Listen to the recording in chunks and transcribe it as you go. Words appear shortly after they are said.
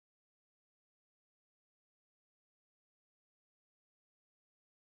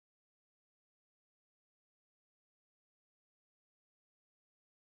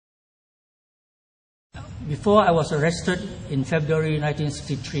Before I was arrested in February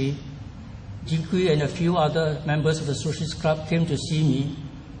 1963, Jin Kui and a few other members of the Socialist Club came to see me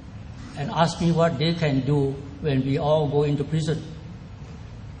and asked me what they can do when we all go into prison.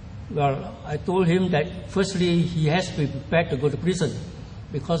 Well, I told him that firstly he has to be prepared to go to prison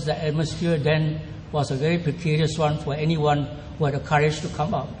because the atmosphere then was a very precarious one for anyone who had the courage to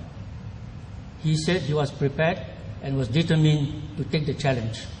come out. He said he was prepared and was determined to take the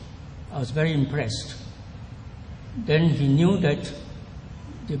challenge. I was very impressed. Then he knew that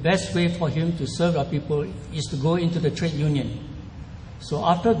the best way for him to serve our people is to go into the trade union. So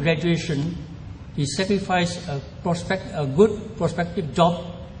after graduation, he sacrificed a good prospective job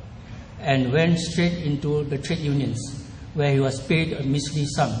and went straight into the trade unions, where he was paid a measly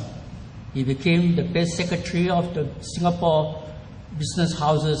sum. He became the best secretary of the Singapore Business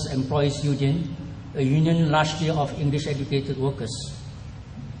Houses Employees Union, a union largely of English-educated workers.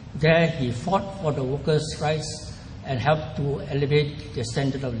 There he fought for the workers' rights and helped to elevate their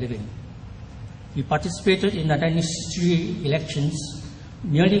standard of living. He participated in the 1963 elections,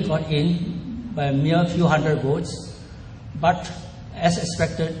 nearly got in by a mere few hundred votes, but as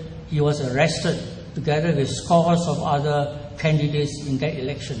expected, he was arrested together with scores of other candidates in that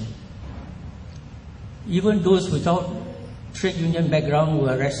election. Even those without trade union background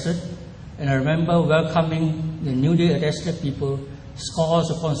were arrested, and I remember welcoming the newly arrested people, scores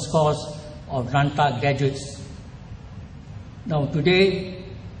upon scores of Nanta graduates. Now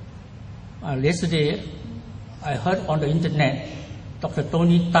yesterday, I heard on the internet Dr.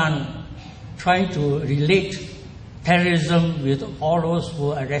 Tony Tan trying to relate terrorism with all those who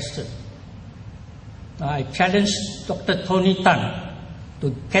were arrested. Now, I challenge Dr. Tony Tan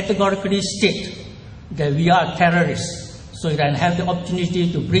to categorically state that we are terrorists so that I have the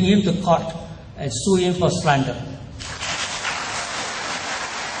opportunity to bring him to court and sue him for slander.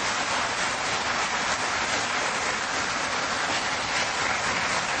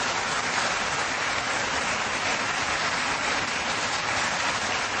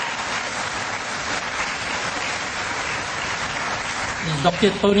 Is Dr.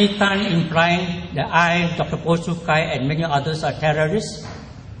 Tony Tan implying that I, Dr. Po Chu Kai, and many others are terrorists?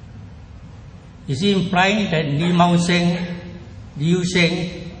 Is he implying that Lee Mao Seng, Liu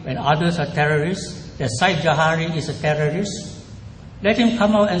Sheng, and others are terrorists, that Said Jahari is a terrorist? Let him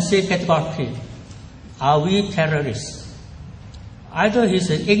come out and say categorically, are we terrorists? Either he's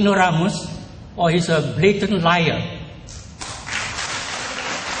an ignoramus or he's a blatant liar.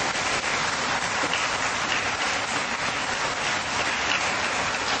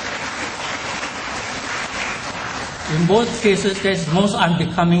 In both cases, that is most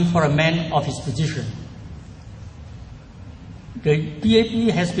unbecoming for a man of his position. The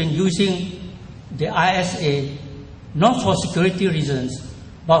PAP has been using the ISA not for security reasons,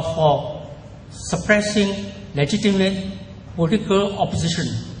 but for suppressing legitimate political opposition.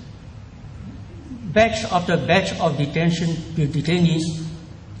 Batch after batch of detainees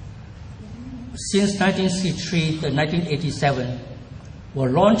since 1963 to 1987 were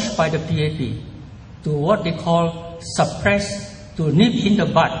launched by the PAP to what they call suppress, to nip in the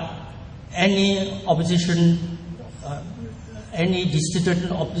bud any opposition, any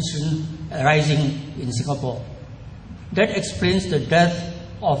dissident opposition arising in Singapore. That explains the death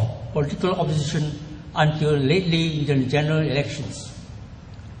of political opposition until lately in the general elections.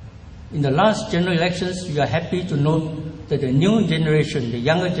 In the last general elections, we are happy to note that the new generation, the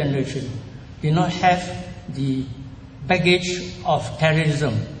younger generation, did not have the baggage of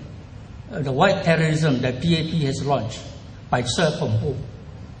terrorism, the white terrorism that PAP has launched by Sir Pom Ho.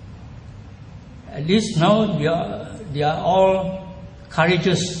 At least now they are all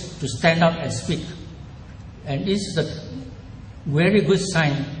courageous to stand up and speak. And this is a very good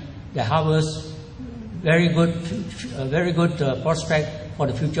sign that harbors very good prospect for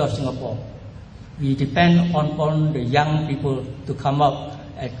the future of Singapore. We depend on the young people to come up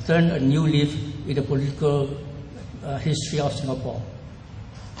and turn a new leaf in the political history of Singapore.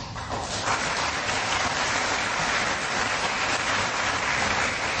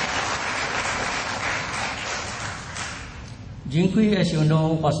 Jin Kui, as you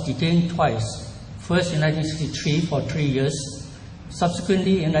know, was detained twice, first in 1963 for 3 years,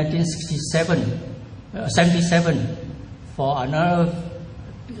 subsequently in 1977 for another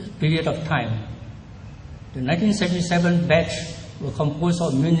period of time. The 1977 batch were composed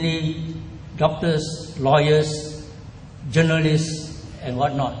of mainly doctors, lawyers, journalists, and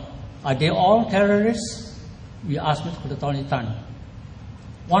whatnot. Are they all terrorists? We asked Dr. Tony Tan.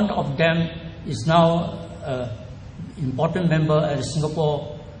 One of them is now important member at the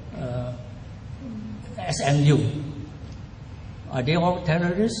Singapore SMU. Are they all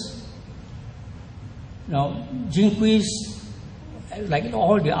terrorists? Now, Jin Kui, like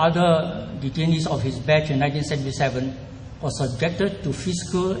all the other detainees of his batch in 1977, was subjected to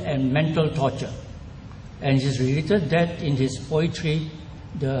physical and mental torture. And he's related that in his poetry,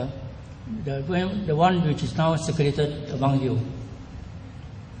 the one which is now circulated among you.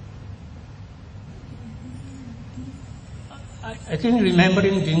 I think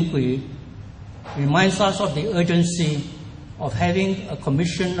remembering Jin Kui reminds us of the urgency of having a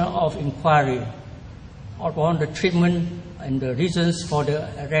commission of inquiry upon the treatment and the reasons for the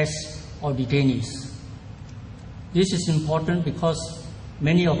arrest of detainees. This is important because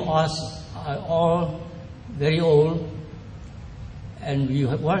many of us are all very old, and we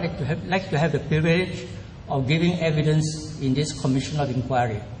would like to have the privilege of giving evidence in this commission of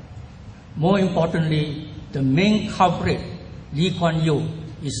inquiry. More importantly, the main culprit, Lee Kuan Yew,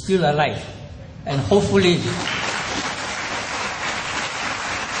 is still alive, and hopefully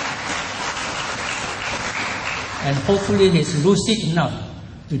he's lucid enough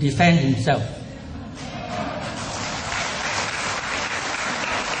to defend himself.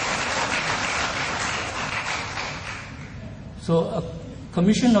 So a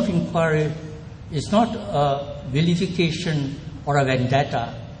commission of inquiry is not a vilification or a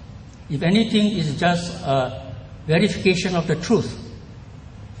vendetta. If anything, it's just a verification of the truth.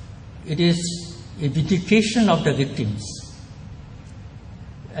 It is a vindication of the victims.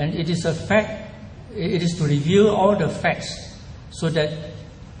 And it is a fact, it is to reveal all the facts so that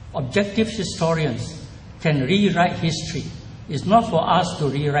objective historians can rewrite history. It's not for us to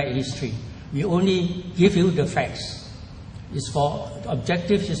rewrite history. We only give you the facts. It's for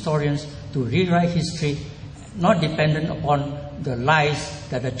objective historians to rewrite history, not dependent upon the lies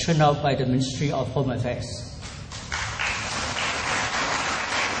that are churned out by the Ministry of Home Affairs.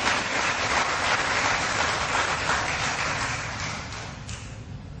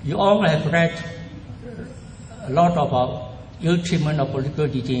 You all have read a lot about ill treatment of political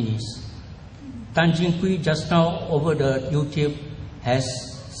detainees. Tan Jin Kui just now over the YouTube has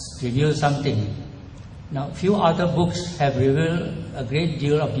revealed something. Now, a few other books have revealed a great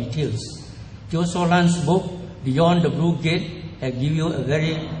deal of details. Teo Solan's book, Beyond the Blue Gate, has given you a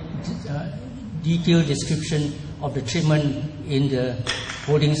very detailed description of the treatment in the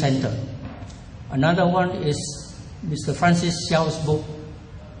holding center. Another one is Mr. Francis Xiao's book,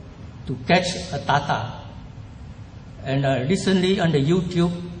 To Catch a Tatar. And recently on the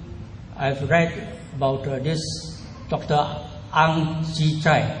YouTube, I've read about this Dr. Ang Ji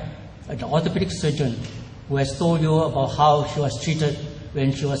Chai, an orthopedic surgeon, who has told you about how she was treated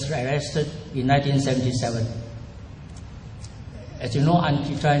when she was arrested in 1977. As you know, Ang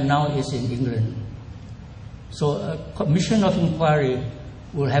Ji Chai now is in England. So a commission of inquiry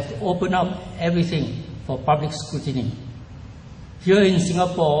will have to open up everything for public scrutiny. Here in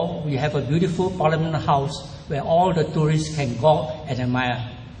Singapore, we have a beautiful Parliament House where all the tourists can go and admire.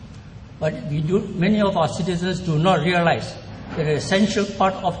 But many of our citizens do not realize that an essential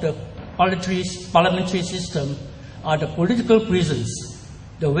part of the parliamentary system are the political prisons.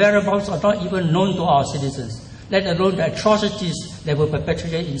 The whereabouts are not even known to our citizens, let alone the atrocities that were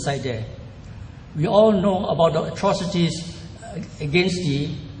perpetrated inside there. We all know about the atrocities against the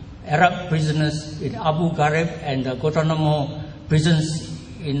Arab prisoners in Abu Ghraib and the Guantanamo prisons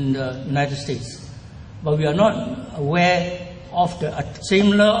in the United States. But we are not aware of the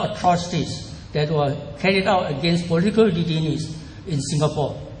similar atrocities that were carried out against political detainees in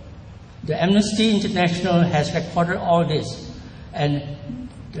Singapore. The Amnesty International has recorded all this, and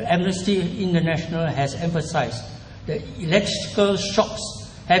the Amnesty International has emphasized that electrical shocks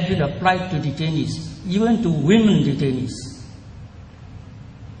have been applied to detainees, even to women detainees.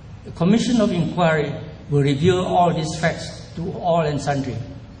 The Commission of Inquiry will reveal all these facts to all and sundry,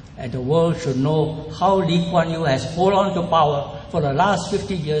 and the world should know how Lee Kuan Yew has held on to power for the last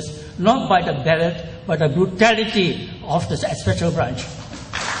 50 years, not by the ballot, but the brutality of the special branch.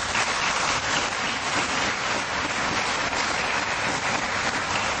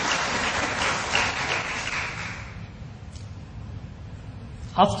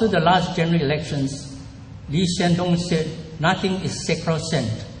 After the last general elections, Lee Hsien Loong said nothing is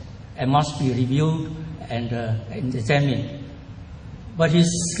sacrosanct and must be reviewed and examined. But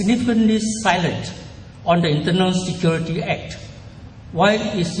he's significantly silent on the Internal Security Act. Why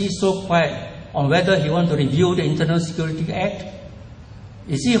is he so quiet on whether he wants to review the Internal Security Act?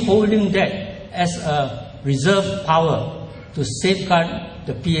 Is he holding that as a reserve power to safeguard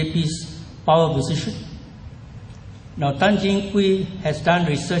the PAP's power position? Now, Tan Jin Kui has done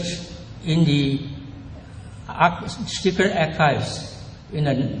research in the secret archives in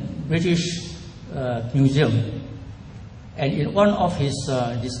a British museum. And in one of his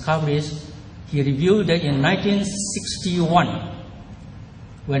discoveries, he revealed that in 1961,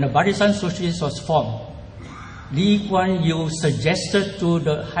 when the Barisan Socialist was formed, Lee Kuan Yew suggested to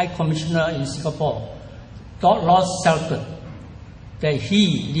the High Commissioner in Singapore, Lord Selkirk, that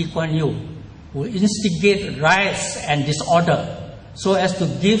he, Lee Kuan Yew, would instigate riots and disorder so as to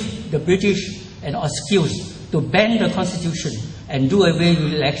give the British an excuse to bend the Constitution and do away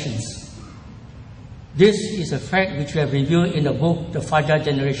with elections. This is a fact which we have reviewed in the book, The Fajar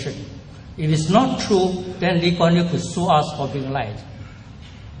Generation. If it's not true, then Lee Kuan Yew could sue us for being lied.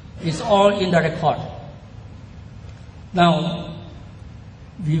 It's all in the record. Now,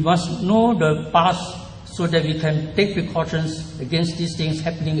 we must know the past so that we can take precautions against these things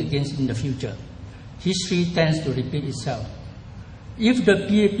happening against in the future. History tends to repeat itself. If the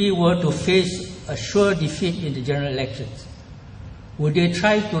PAP were to face a sure defeat in the general elections, would they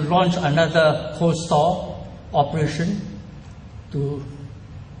try to launch another cold store operation to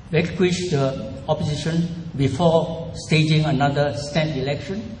vanquish the opposition before staging another snap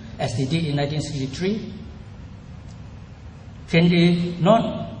election, as they did in 1963? Can they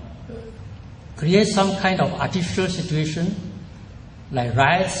not create some kind of artificial situation like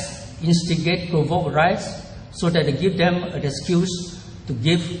riots, instigate, provoke riots, so that they give them an excuse to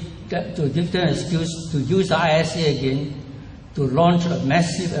give them an excuse to use the ISA again to launch a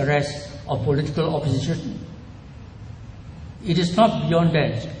massive arrest of political opposition? It is not beyond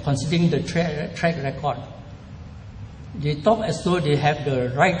that, considering the track record. They talk as though they have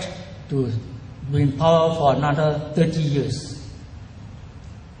the right to be in power for another 30 years.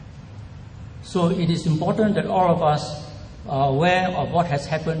 So it is important that all of us are aware of what has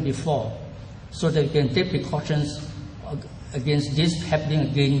happened before, so that we can take precautions against this happening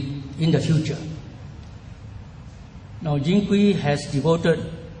again in the future. Now, Jin Kui has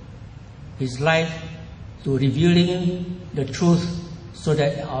devoted his life to revealing the truth so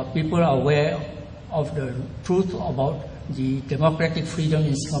that our people are aware of the truth about the democratic freedom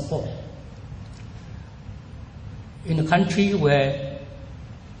in Singapore. In a country where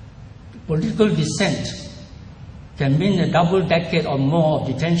political dissent can mean a double decade or more of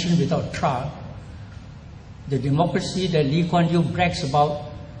detention without trial, the democracy that Lee Kuan Yew brags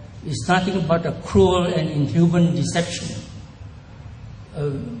about is nothing but a cruel and inhuman deception,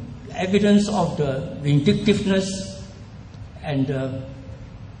 evidence of the vindictiveness and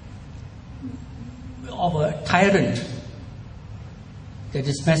of a tyrant that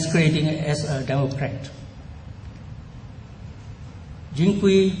is masquerading as a democrat. Jin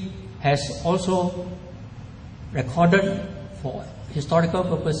Kui has also recorded for historical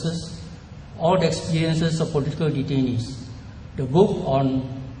purposes all the experiences of political detainees. The book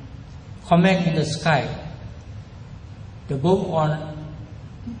on Comet in the Sky, the book on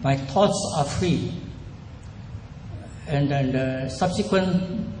My Thoughts Are Free, and then the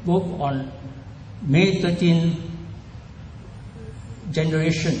subsequent book on May 13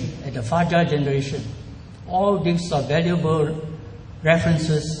 generation and the Fajar generation. All these are valuable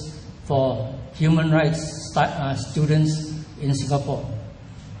references for human rights students in Singapore.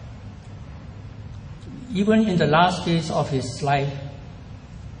 Even in the last days of his life,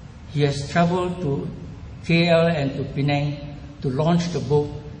 he has traveled to KL and to Penang to launch the book,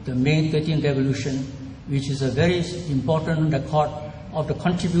 The May 13 Revolution, which is a very important record of the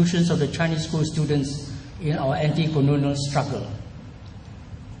contributions of the Chinese school students in our anti-colonial struggle.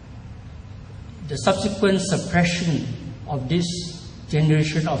 The subsequent suppression of this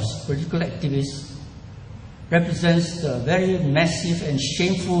generation of political activists represents the very massive and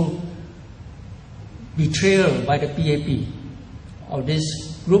shameful betrayal by the PAP of this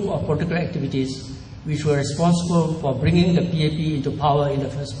group of political activities which were responsible for bringing the PAP into power in the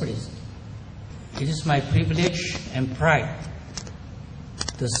first place. It is my privilege and pride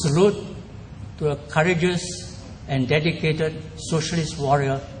to salute to a courageous and dedicated socialist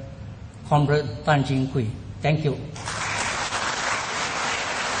warrior, Comrade Tan Jin Kui. Thank you.